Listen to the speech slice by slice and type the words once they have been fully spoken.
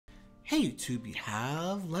Hey YouTube, you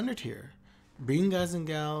have Leonard here. Bring guys and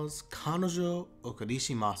gals, Kanojo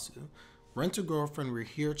Okarishimasu. Rent a Girlfriend, we're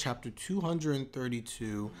here, chapter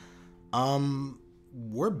 232.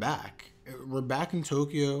 We're back. We're back in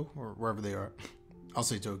Tokyo, or wherever they are. I'll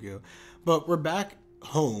say Tokyo. But we're back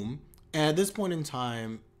home, and at this point in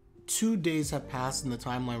time, 2 days have passed in the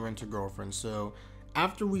timeline Rent a Girlfriend. So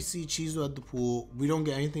after we see Chizuru at the pool, we don't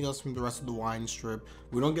get anything else from the rest of the wine strip.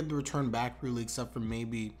 We don't get the return back really, except for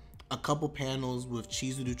maybe a couple panels with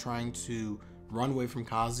Chizuru trying to run away from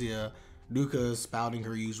Kazuya, Ruka spouting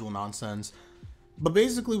her usual nonsense. But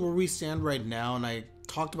basically where we stand right now, and I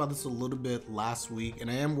talked about this a little bit last week, and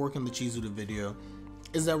I am working the Chizuru video,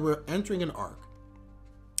 is that we're entering an arc.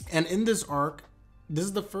 And in this arc, this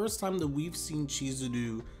is the first time that we've seen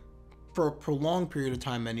Chizuru, for a prolonged period of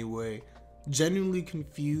time anyway, genuinely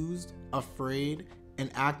confused, afraid, and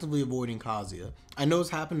actively avoiding Kazuya. I know it's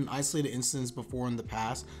happened in isolated incidents before in the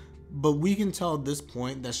past, but we can tell at this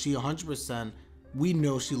point that she 100%, we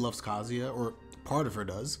know she loves Kazuya, or part of her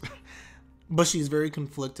does, but she's very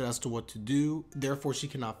conflicted as to what to do, therefore she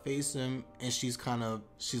cannot face him, and she's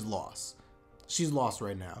lost. She's lost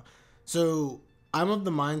right now. So I'm of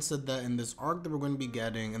the mindset that in this arc that we're going to be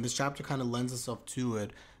getting, and this chapter kind of lends itself to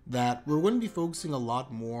it, that we're going to be focusing a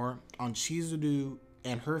lot more on Chizuru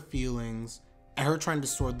and her feelings, and her trying to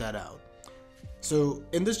sort that out. So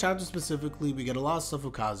in this chapter specifically, we get a lot of stuff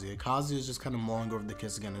with Kazuya. Kazuya is just kind of mulling over the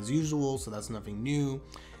kiss again as usual, so that's nothing new.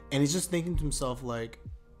 And he's just thinking to himself like,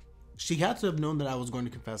 she had to have known that I was going to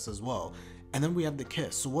confess as well. And then we have the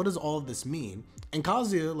kiss. So what does all of this mean? And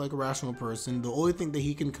Kazuya, like a rational person, the only thing that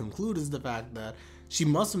he can conclude is the fact that she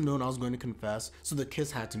must have known I was going to confess, so the kiss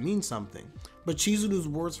had to mean something. But Chizuru's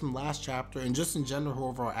words from last chapter, and just in general her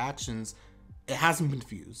overall actions, it hasn't been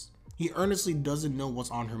fused. He earnestly doesn't know what's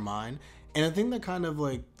on her mind. And I think that kind of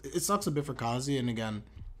like, it sucks a bit for Kazuya. And again,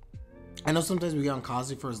 I know sometimes we get on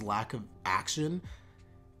Kazuya for his lack of action.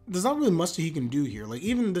 There's not really much that he can do here. Like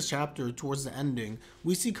even in this chapter, towards the ending,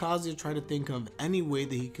 we see Kazuya try to think of any way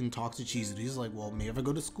that he can talk to Chizuru. He's like, well, maybe if I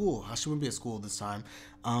go to school, I shouldn't be at school this time.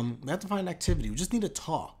 We have to find an activity. We just need to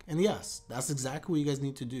talk. And yes, that's exactly what you guys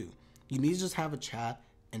need to do. You need to just have a chat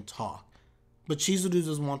and talk. But Chizuru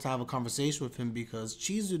doesn't want to have a conversation with him because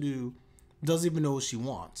Chizuru doesn't even know what she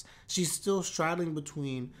wants. She's still straddling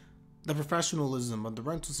between the professionalism of the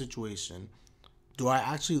rental situation. Do I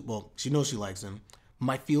actually, well, she knows she likes him.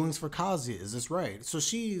 My feelings for Kazuya, is this right? So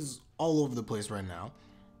she's all over the place right now.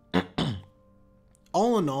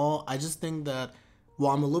 All in all, I just think that, well,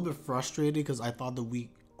 I'm a little bit frustrated because I thought that we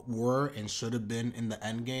were and should have been in the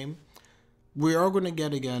end game. We are going to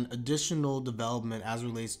get, again, additional development as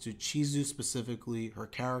relates to Chizuru specifically, her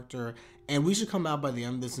character, and we should come out by the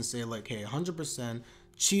end of this and say, like, hey, 100%,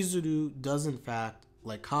 Chizuru does in fact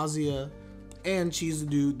like Kazuya, and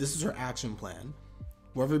Chizuru, this is her action plan.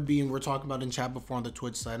 Whatever being we're talking about in chat before on the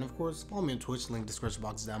Twitch side, and of course, follow me on Twitch, link description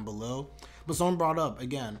box down below. But someone brought up,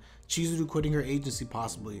 again, Chizuru quitting her agency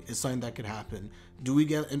possibly is something that could happen. Do we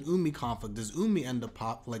get an Umi conflict? Does Umi end up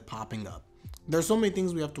popping up? There's so many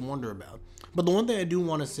things we have to wonder about. But the one thing I do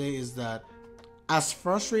want to say is that as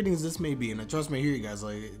frustrating as this may be, and trust me, I hear you guys,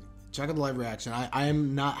 like, check out the live reaction. I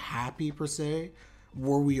am not happy per se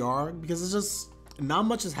where we are because it's just not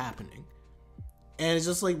much is happening. And it's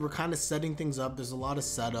just like we're kind of setting things up. There's a lot of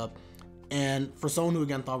setup. And for someone who,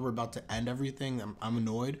 again, thought we're about to end everything, I'm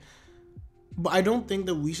annoyed. But I don't think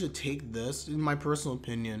that we should take this, in my personal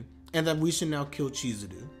opinion, and that we should now kill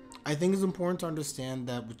Chizuru. I think it's important to understand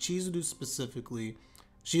that with Chizuru specifically,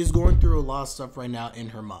 she is going through a lot of stuff right now in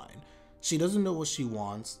her mind. She doesn't know what she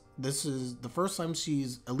wants. This is the first time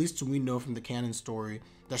she's, at least we know from the canon story,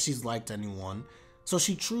 that she's liked anyone. So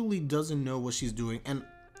she truly doesn't know what she's doing. And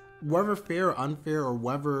whether fair or unfair, or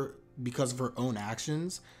whether because of her own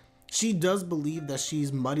actions, she does believe that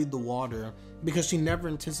she's muddied the water because she never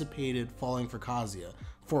anticipated falling for Kazuya,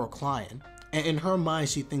 for a client. And in her mind,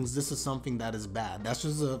 she thinks this is something that is bad. That's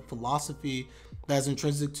just a philosophy that is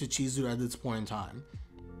intrinsic to Chizuru at this point in time.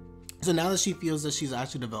 So now that she feels that she's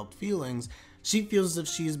actually developed feelings, she feels as if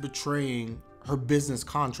she's betraying her business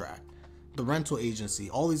contract, the rental agency,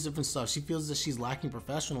 all these different stuff. She feels that she's lacking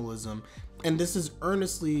professionalism, and this is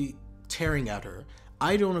earnestly tearing at her.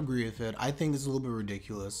 I don't agree with it. I think it's a little bit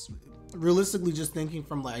ridiculous. Realistically, just thinking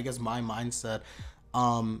from, like, I guess my mindset,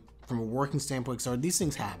 from a working standpoint, so these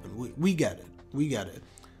things happen. We get it. We get it.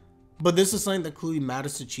 But this is something that clearly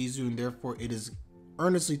matters to Chizuru, and therefore it is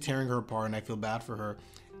earnestly tearing her apart, and I feel bad for her.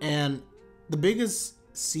 And the biggest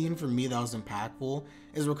scene for me that was impactful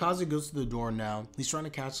is where Kazuya goes to the door now. He's trying to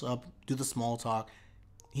catch up, do the small talk.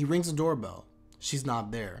 He rings the doorbell. She's not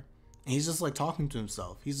there. And he's just like talking to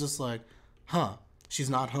himself. He's just like, huh, she's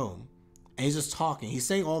not home. And he's just talking. He's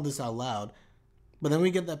saying all this out loud. But then we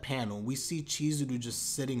get that panel. We see Chizuru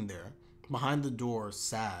just sitting there behind the door,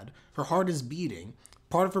 sad. Her heart is beating.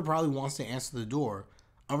 Part of her probably wants to answer the door.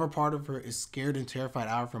 Other part of her is scared and terrified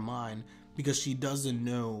out of her mind because she doesn't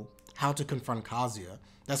know how to confront Kazuya.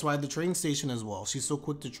 That's why at the train station as well, she's so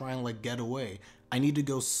quick to try and like get away. I need to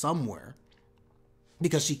go somewhere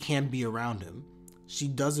because she can't be around him. She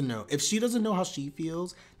doesn't know. If she doesn't know how she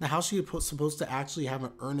feels, now how's she supposed to actually have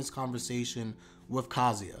an earnest conversation with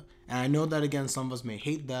Kazuya? And I know that, again, some of us may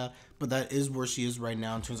hate that, but that is where she is right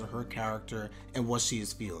now in terms of her character and what she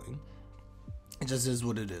is feeling. It just is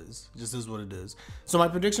what it is. It just is what it is. So my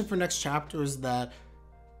prediction for next chapter is that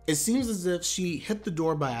it seems as if she hit the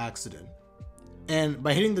door by accident. And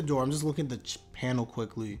by hitting the door, I'm just looking at the panel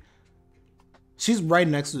quickly. She's right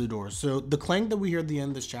next to the door. So the clank that we hear at the end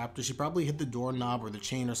of this chapter, she probably hit the doorknob or the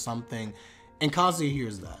chain or something. And Kazuya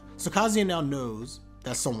hears that. So Kazuya now knows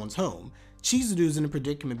that someone's home. Chizuru's in a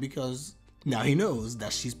predicament because now he knows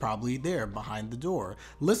that she's probably there behind the door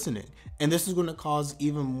listening. And this is going to cause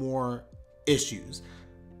even more issues.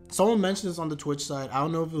 Someone mentioned this on the Twitch side. I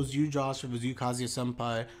don't know if it was you, Josh, or if it was you,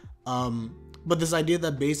 Kazuya Senpai. But this idea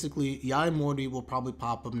that basically Yaimori will probably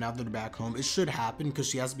pop up now that they're back home. It should happen because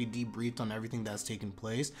she has to be debriefed on everything that's taken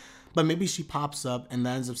place. But maybe she pops up and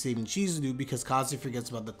that ends up saving Chizuru because Kazuya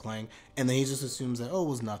forgets about the clank and then he just assumes that, oh, it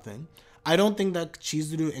was nothing. I don't think that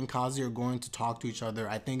Chizuru and Kazuya are going to talk to each other.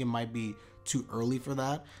 I think it might be too early for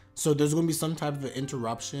that. So there's going to be some type of an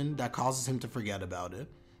interruption that causes him to forget about it.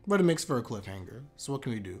 But it makes for a cliffhanger. So what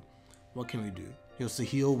can we do? What can we do? Yo,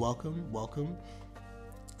 Sahil, welcome.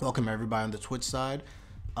 Welcome everybody on the Twitch side.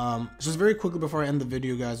 Just very quickly before I end the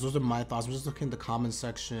video, guys, those are my thoughts. I'm just looking at the comment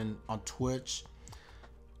section on Twitch.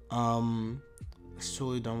 It's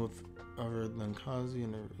totally done with other than Kazi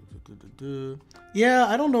and yeah,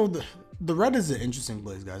 I don't know. The Reddit is an interesting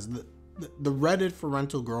place, guys. The Reddit for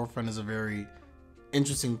rental girlfriend is a very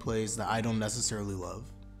interesting place that I don't necessarily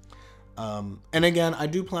love. And again, I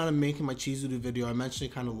do plan on making my Chizuru video. I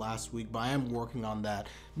mentioned it kind of last week, but I am working on that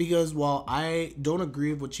because while I don't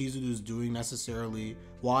agree with what Chizuru is doing necessarily,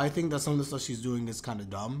 while I think that some of the stuff she's doing is kind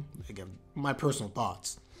of dumb, again, my personal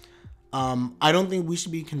thoughts, I don't think we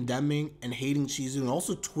should be condemning and hating Chizuru and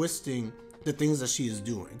also twisting the things that she is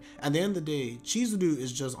doing. At the end of the day, Chizuru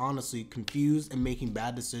is just honestly confused and making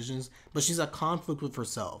bad decisions, but she's at conflict with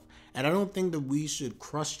herself. And I don't think that we should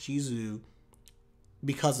crush Chizuru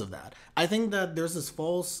because of that. I think that there's this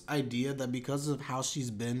false idea that because of how she's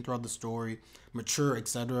been throughout the story, mature,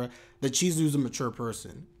 etc., that Chizuru's a mature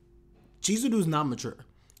person. Chizuru's not mature.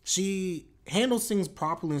 She handles things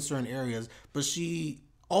properly in certain areas, but she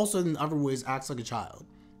also in other ways acts like a child.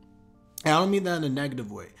 And I don't mean that in a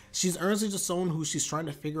negative way. She's earnestly just someone who she's trying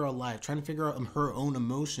to figure out life, trying to figure out her own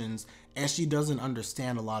emotions, and she doesn't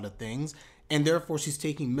understand a lot of things, and therefore she's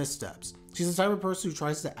taking missteps. She's the type of person who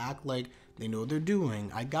tries to act like they know what they're doing,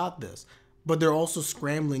 I got this, but they're also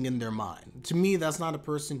scrambling in their mind. To me, that's not a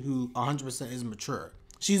person who 100% is mature.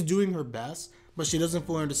 She's doing her best, but she doesn't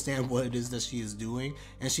fully understand what it is that she is doing,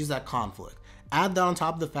 and she's at conflict. Add that on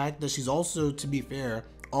top of the fact that she's also, to be fair,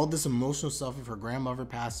 all this emotional stuff of her grandmother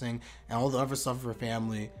passing and all the other stuff of her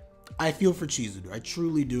family. I feel for Chizuru, I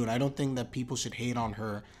truly do, and I don't think that people should hate on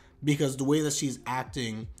her because the way that she's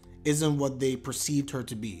acting isn't what they perceived her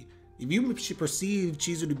to be. If you perceive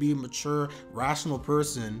Chizuru to be a mature, rational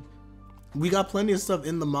person, we got plenty of stuff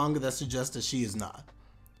in the manga that suggests that she is not.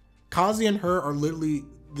 Kazi and her are literally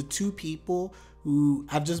the two people who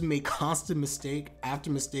have just made constant mistake after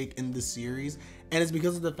mistake in this series, and it's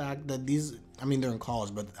because of the fact that these, I mean, they're in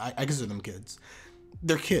college, but I consider them kids.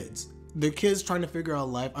 They're kids. They're kids trying to figure out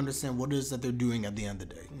life, understand what it is that they're doing at the end of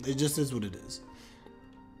the day. It just is what it is.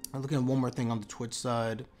 I'm looking at one more thing on the Twitch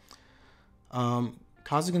side.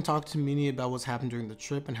 Kazi can talk to Mini about what's happened during the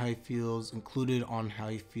trip and how he feels, included on how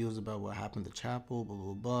he feels about what happened at the chapel, blah,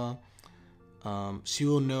 blah, blah. She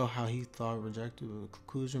will know how he thought rejected the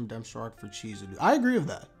conclusion, redemption arc for Chizuru. I agree with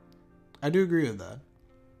that. I do agree with that.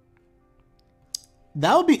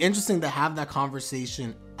 That would be interesting to have that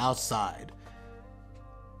conversation outside.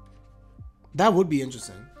 That would be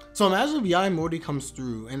interesting. So imagine if Yaimori comes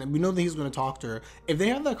through and we know that he's going to talk to her. If they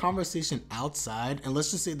have that conversation outside, and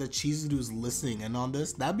let's just say that Chizuru is listening in on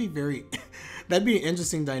this, that'd be an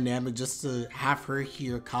interesting dynamic just to have her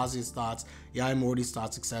hear Kazuya's thoughts, Yaimori's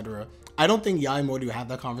thoughts, etc. I don't think Yaimori would have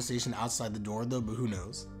that conversation outside the door though, but who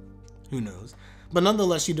knows? Who knows? But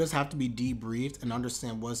nonetheless, she does have to be debriefed and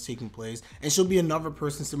understand what's taking place. And she'll be another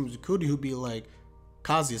person similar to Kuri who'll be like,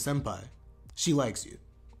 Kazuya senpai, she likes you.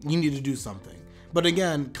 You need to do something. But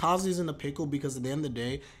again, Kazuya's in a pickle because at the end of the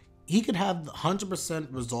day, he could have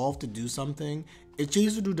 100% resolve to do something. If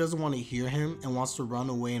Chizuru doesn't want to hear him and wants to run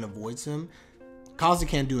away and avoids him, Kazu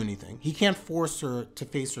can't do anything. He can't force her to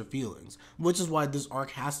face her feelings, which is why this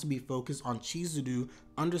arc has to be focused on Chizuru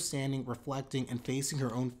understanding, reflecting, and facing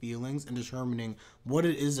her own feelings and determining what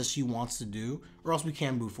it is that she wants to do, or else we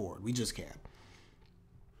can't move forward. We just can't.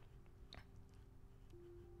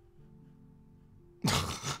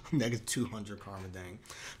 Negative 200 karma, dang.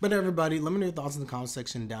 But everybody, let me know your thoughts in the comment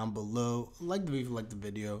section down below. Like the video if you like the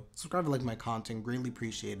video. Subscribe if you like my content. Greatly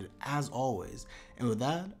appreciated as always. And with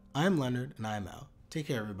that, I'm Leonard and I'm out. Take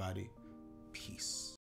care, everybody. Peace.